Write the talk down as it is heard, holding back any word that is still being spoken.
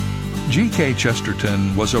G.K.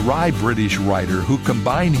 Chesterton was a wry British writer who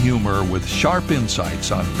combined humor with sharp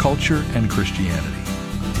insights on culture and Christianity.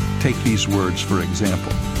 Take these words for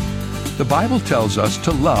example. The Bible tells us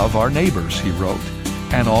to love our neighbors, he wrote,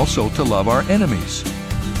 and also to love our enemies,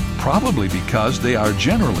 probably because they are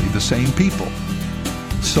generally the same people.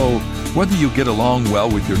 So, whether you get along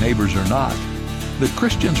well with your neighbors or not, the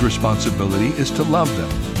Christian's responsibility is to love them.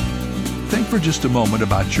 Think for just a moment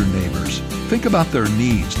about your neighbors. Think about their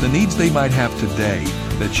needs, the needs they might have today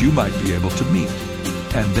that you might be able to meet.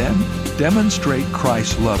 And then demonstrate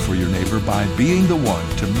Christ's love for your neighbor by being the one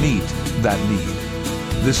to meet that need.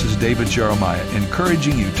 This is David Jeremiah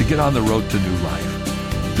encouraging you to get on the road to new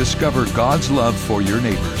life. Discover God's love for your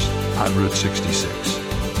neighbors on Route 66.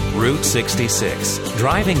 Route 66,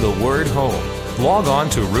 driving the word home. Log on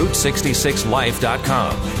to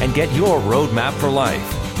Route66Life.com and get your roadmap for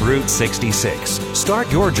life. Route 66.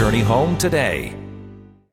 Start your journey home today.